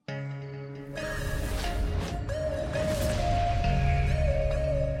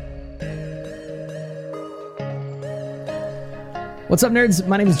What's up, nerds?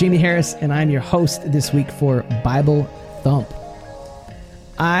 My name is Jamie Harris, and I'm your host this week for Bible Thump.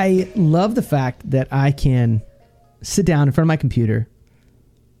 I love the fact that I can sit down in front of my computer,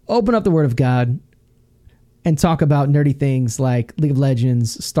 open up the Word of God, and talk about nerdy things like League of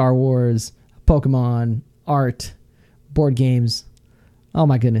Legends, Star Wars, Pokemon, art, board games. Oh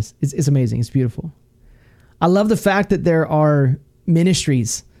my goodness. It's amazing. It's beautiful. I love the fact that there are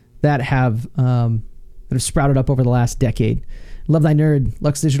ministries that have sprouted up over the last decade. Love Thy Nerd,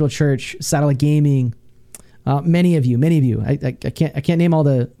 Lux Digital Church, Satellite Gaming, many of you. I can't name all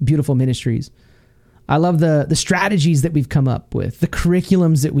the beautiful ministries. I love the strategies that we've come up with, the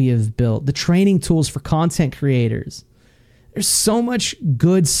curriculums that we have built, the training tools for content creators. There's so much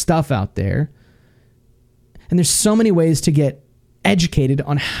good stuff out there. And there's so many ways to get educated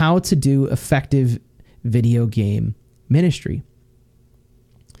on how to do effective video game ministry.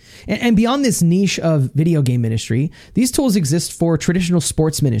 And beyond this niche of video game ministry, these tools exist for traditional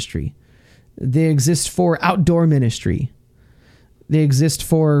sports ministry. They exist for outdoor ministry. They exist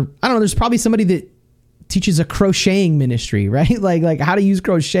for, I don't know, there's probably somebody that teaches a crocheting ministry, right? Like how to use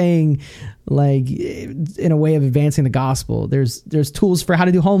crocheting like in a way of advancing the gospel. There's tools for how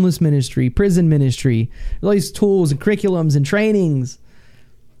to do homeless ministry, prison ministry. There's all these tools and curriculums and trainings.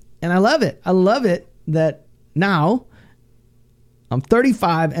 And I love it. I love it that now I'm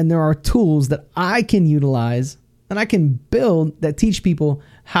 35 and there are tools that I can utilize and I can build that teach people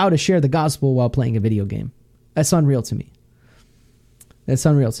how to share the gospel while playing a video game. That's unreal to me. That's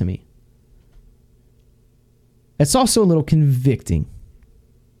unreal to me. It's also a little convicting.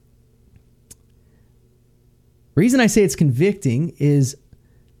 Reason I say it's convicting is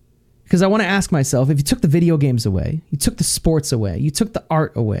because I want to ask myself, if you took the video games away, you took the sports away, you took the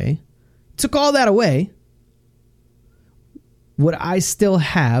art away, took all that away, would I still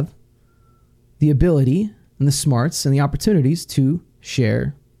have the ability and the smarts and the opportunities to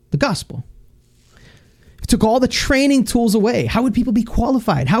share the gospel? If you took all the training tools away, how would people be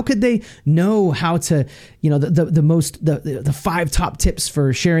qualified? How could they know how to, the 5 top tips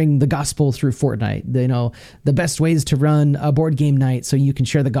for sharing the gospel through Fortnite? The best ways to run a board game night so you can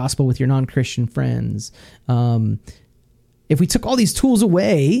share the gospel with your non-Christian friends. If we took all these tools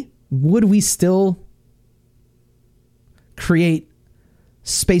away, would we still create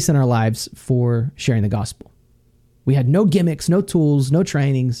space in our lives for sharing the gospel? We had no gimmicks, no tools, no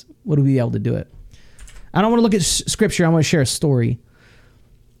trainings. Would we be able to do it? I don't want to look at scripture. I want to share a story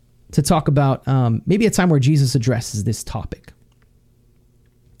to talk about maybe a time where Jesus addresses this topic.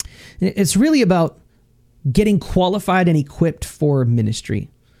 It's really about getting qualified and equipped for ministry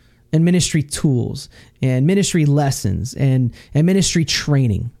and ministry tools and ministry lessons and ministry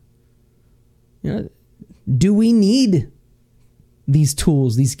training. Do we need these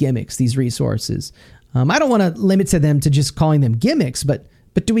tools, these gimmicks, these resources? I don't want to limit to them to just calling them gimmicks, but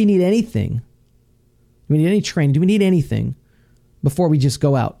do we need anything? Do we need any training? Do we need anything before we just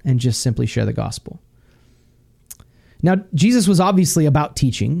go out and just simply share the gospel? Now, Jesus was obviously about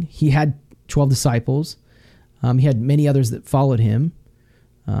teaching. He had 12 disciples. He had many others that followed him.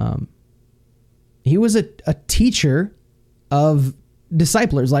 He was a teacher of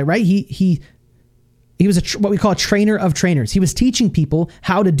disciplers, right? He was what we call a trainer of trainers. He was teaching people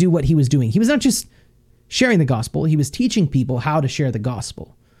how to do what he was doing. He was not just sharing the gospel. He was teaching people how to share the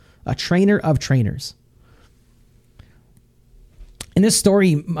gospel. A trainer of trainers. In this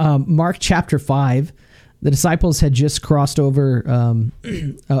story, Mark chapter 5, the disciples had just crossed over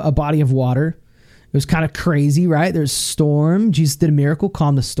a body of water. It was kind of crazy, right? There's a storm. Jesus did a miracle,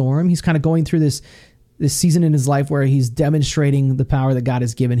 calmed the storm. He's kind of going through this season in his life where he's demonstrating the power that God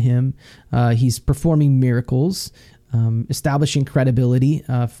has given him. He's performing miracles, establishing credibility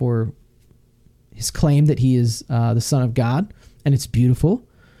for his claim that he is the Son of God, and it's beautiful.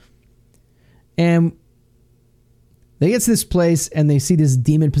 And they get to this place and they see this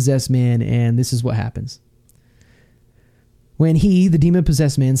demon-possessed man, and this is what happens. When he, the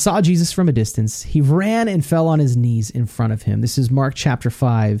demon-possessed man, saw Jesus from a distance, he ran and fell on his knees in front of him. This is Mark chapter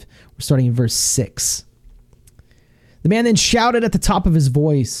 5. We're starting in verse 6. The man then shouted at the top of his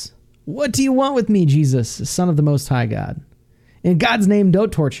voice, "What do you want with me, Jesus, Son of the Most High God? In God's name,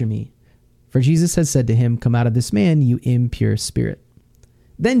 don't torture me." For Jesus had said to him, "Come out of this man, you impure spirit."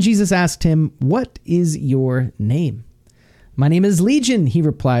 Then Jesus asked him, "What is your name?" "My name is Legion," he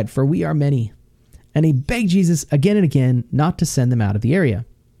replied, "for we are many." And he begged Jesus again and again not to send them out of the area.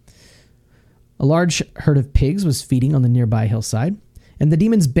 A large herd of pigs was feeding on the nearby hillside, and the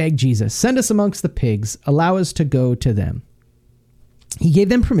demons begged Jesus, "Send us amongst the pigs, allow us to go to them." He gave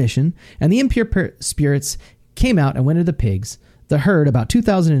them permission, and the impure spirits came out and went into the pigs. The herd, about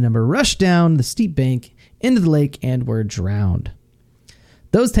 2,000 in number, rushed down the steep bank into the lake and were drowned.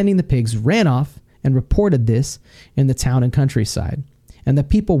 Those tending the pigs ran off and reported this in the town and countryside, and the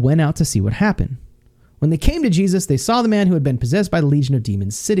people went out to see what happened. When they came to Jesus, they saw the man who had been possessed by the legion of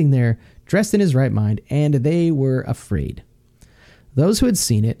demons sitting there, dressed in his right mind, and they were afraid. Those who had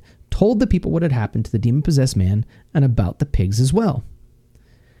seen it told the people what had happened to the demon-possessed man and about the pigs as well.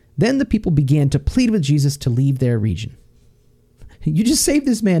 Then the people began to plead with Jesus to leave their region. You just saved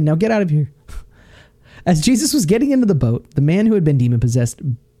this man. Now get out of here. As Jesus was getting into the boat, the man who had been demon-possessed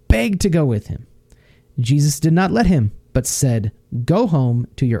begged to go with him. Jesus did not let him, but said, "Go home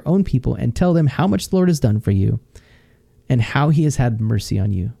to your own people and tell them how much the Lord has done for you and how he has had mercy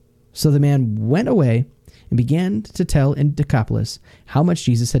on you." So the man went away and began to tell in Decapolis how much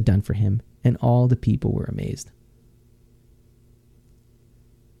Jesus had done for him, and all the people were amazed.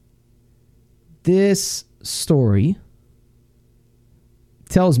 This story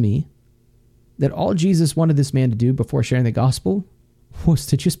tells me that all Jesus wanted this man to do before sharing the gospel was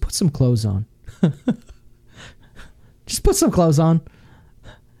to just put some clothes on. Just put some clothes on.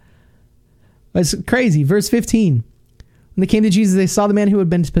 It's crazy. Verse 15. When they came to Jesus, they saw the man who had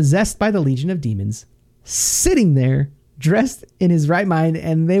been possessed by the legion of demons sitting there, dressed in his right mind,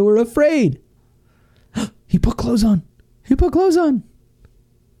 and they were afraid. He put clothes on. He put clothes on.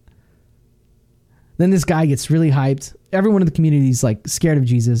 Then this guy gets really hyped. Everyone in the community is like scared of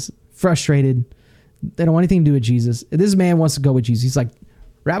Jesus, frustrated. They don't want anything to do with Jesus. This man wants to go with Jesus. He's like,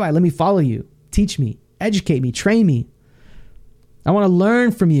 "Rabbi, let me follow you. Teach me, educate me, train me. I want to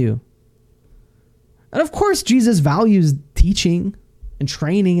learn from you." And of course, Jesus values teaching and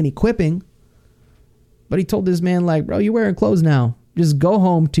training and equipping. But he told this man, like, "Bro, you're wearing clothes now. Just go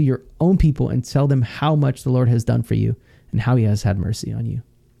home to your own people and tell them how much the Lord has done for you and how he has had mercy on you."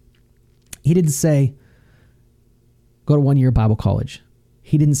 He didn't say, "Go to 1-year Bible college."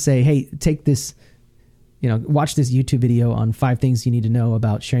 He didn't say, "Hey, take this, watch this YouTube video on 5 things you need to know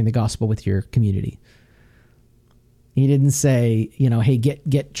about sharing the gospel with your community." He didn't say, "Hey,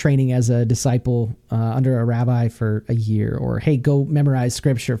 get training as a disciple under a rabbi for a year," or, "Hey, go memorize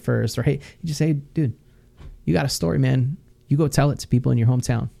scripture first," or, "Hey," he just say, "Dude, you got a story, man. You go tell it to people in your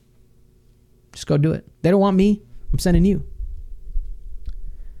hometown. Just go do it. They don't want me. I'm sending you."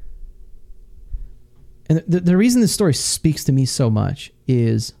 And the reason this story speaks to me so much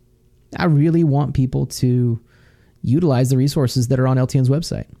is I really want people to utilize the resources that are on LTN's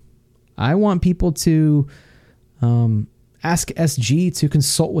website. I want people to ask SG to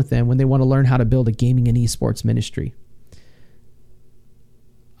consult with them when they want to learn how to build a gaming and esports ministry.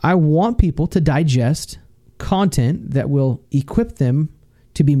 I want people to digest content that will equip them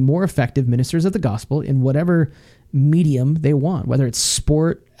to be more effective ministers of the gospel in whatever medium they want, whether it's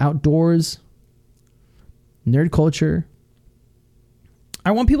sport, outdoors, nerd culture. I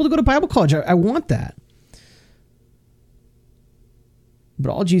want people to go to Bible college. I want that.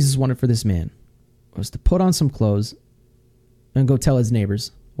 But all Jesus wanted for this man was to put on some clothes and go tell his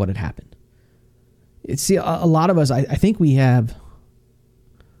neighbors what had happened. See, a lot of us, I think we have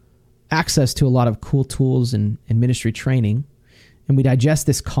access to a lot of cool tools and ministry training, and we digest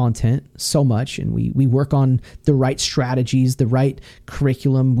this content so much, and we work on the right strategies, the right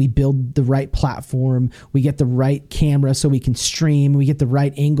curriculum, we build the right platform, we get the right camera so we can stream, we get the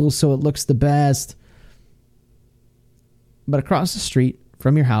right angle so it looks the best. But across the street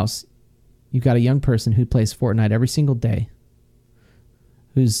from your house, you've got a young person who plays Fortnite every single day,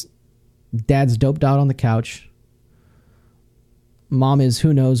 whose dad's doped out on the couch, mom is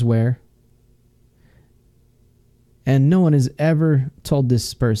who knows where, and no one has ever told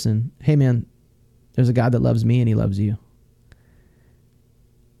this person, "Hey man, there's a God that loves me and he loves you."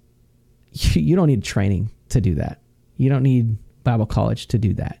 You don't need training to do that. You don't need Bible college to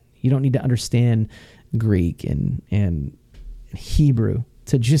do that. You don't need to understand Greek and Hebrew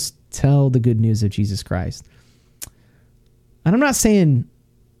to just tell the good news of Jesus Christ. And I'm not saying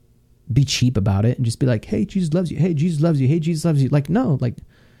be cheap about it and just be like, "Hey, Jesus loves you. Hey, Jesus loves you. Hey, Jesus loves you." Like, no,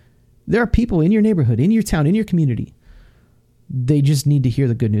 there are people in your neighborhood, in your town, in your community. They just need to hear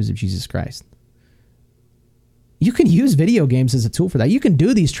the good news of Jesus Christ. You can use video games as a tool for that. You can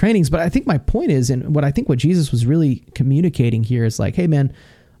do these trainings, but I think my point is, and what Jesus was really communicating here is like, hey man,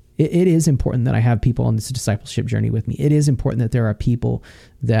 it is important that I have people on this discipleship journey with me. It is important that there are people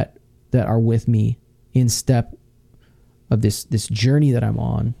that are with me in step of this journey that I'm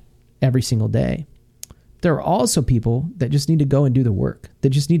on every single day. There are also people that just need to go and do the work. That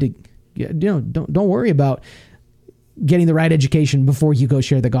just need to, don't worry about getting the right education before you go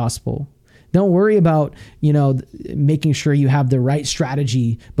share the gospel. Don't worry about, making sure you have the right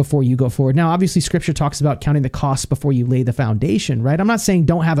strategy before you go forward. Now, obviously, Scripture talks about counting the costs before you lay the foundation, right? I'm not saying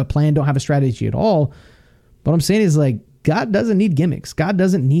don't have a plan, don't have a strategy at all. What I'm saying is, like, God doesn't need gimmicks. God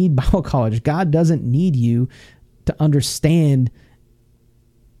doesn't need Bible college. God doesn't need you to understand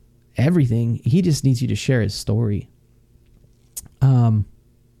everything. He just needs you to share his story.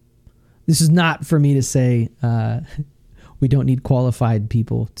 This is not for me to say we don't need qualified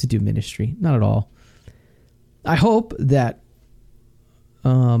people to do ministry. Not at all. I hope that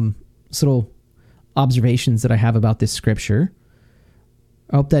little observations that I have about this scripture,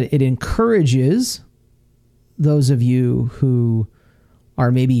 I hope that it encourages those of you who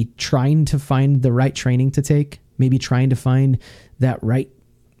are maybe trying to find the right training to take, maybe trying to find that right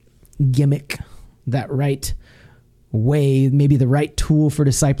gimmick, that right way, maybe the right tool for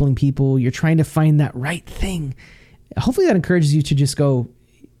discipling people. You're trying to find that right thing. Hopefully that encourages you to just go,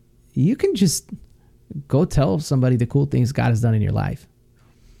 you can just go tell somebody the cool things God has done in your life.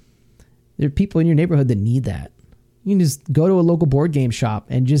 There are people in your neighborhood that need that. You can just go to a local board game shop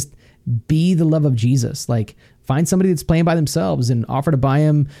and just be the love of Jesus. Like, find somebody that's playing by themselves and offer to buy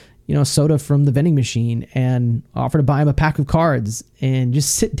them, soda from the vending machine, and offer to buy them a pack of cards, and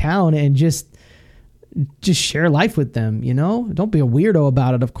just sit down and just share life with them. Don't be a weirdo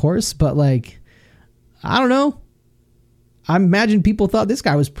about it, of course, but I don't know. I imagine people thought this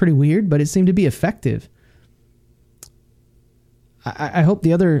guy was pretty weird, but it seemed to be effective. I hope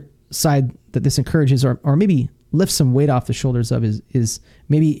the other side that this encourages, or maybe lifts some weight off the shoulders of, is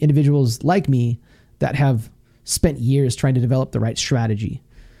maybe individuals like me that have spent years trying to develop the right strategy,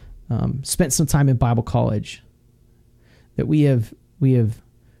 spent some time in Bible college, that we have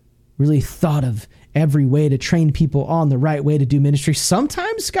really thought of every way to train people on the right way to do ministry.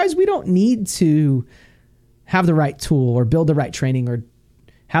 Sometimes, guys, we don't need to have the right tool or build the right training or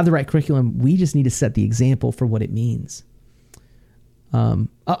have the right curriculum. We just need to set the example for what it means.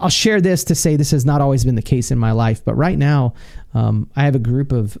 I'll share this to say this has not always been the case in my life, but right now, I have a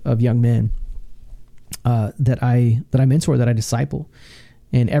group of young men that I mentor, that I disciple,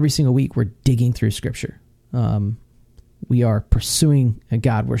 and every single week we're digging through Scripture. We are pursuing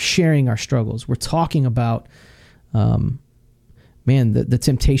God. We're sharing our struggles. We're talking about, the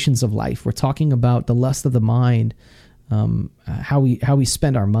temptations of life. We're talking about the lust of the mind, how we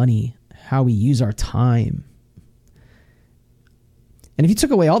spend our money, how we use our time. And if you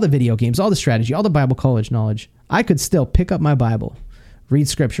took away all the video games, all the strategy, all the Bible college knowledge, I could still pick up my Bible, read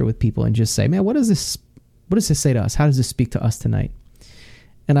Scripture with people, and just say, man, what does this say to us? How does this speak to us tonight?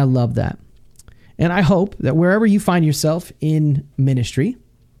 And I love that. And I hope that wherever you find yourself in ministry,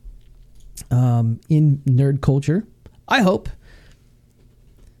 in nerd culture, I hope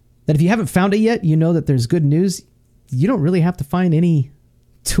that if you haven't found it yet, you know that there's good news. You don't really have to find any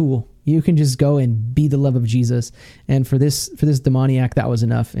tool. You can just go and be the love of Jesus. And for this demoniac, that was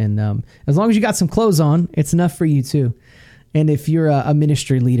enough. And as long as you got some clothes on, it's enough for you too. And if you're a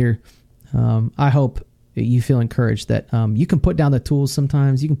ministry leader, I hope you feel encouraged that you can put down the tools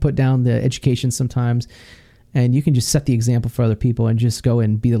sometimes. You can put down the education sometimes. And you can just set the example for other people and just go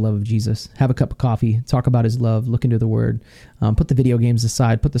and be the love of Jesus. Have a cup of coffee, talk about his love, look into the word, put the video games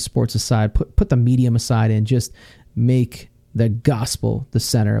aside, put the sports aside, put the medium aside, and just make the gospel the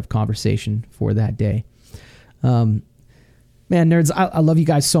center of conversation for that day. Man, nerds, I love you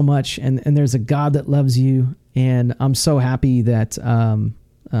guys so much. And there's a God that loves you. And I'm so happy that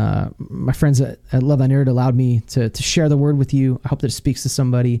my friends at Love Thy Nerd allowed me to share the word with you. I hope that it speaks to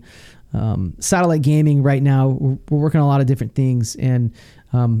somebody. Satellite gaming right now, we're working on a lot of different things. And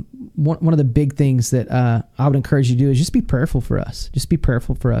one of the big things that I would encourage you to do is just be prayerful for us. Just be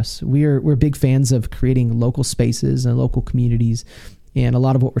prayerful for us. We're big fans of creating local spaces and local communities. And a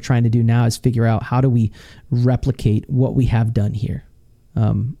lot of what we're trying to do now is figure out, how do we replicate what we have done here?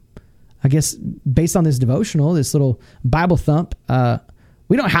 I guess based on this devotional, this little Bible thump,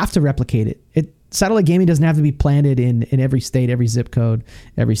 we don't have to replicate it. Satellite gaming doesn't have to be planted in every state, every zip code,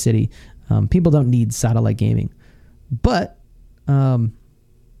 every city. People don't need satellite gaming. But I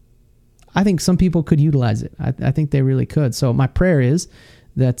think some people could utilize it. I think they really could. So my prayer is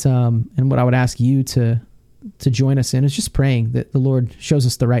that, and what I would ask you to join us in, is just praying that the Lord shows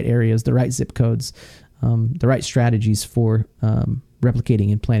us the right areas, the right zip codes, the right strategies for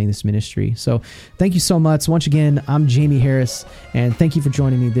replicating and planning this ministry. So thank you so much. Once again, I'm Jamie Harris, and thank you for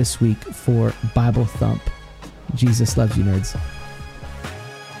joining me this week for Bible Thump. Jesus loves you, nerds.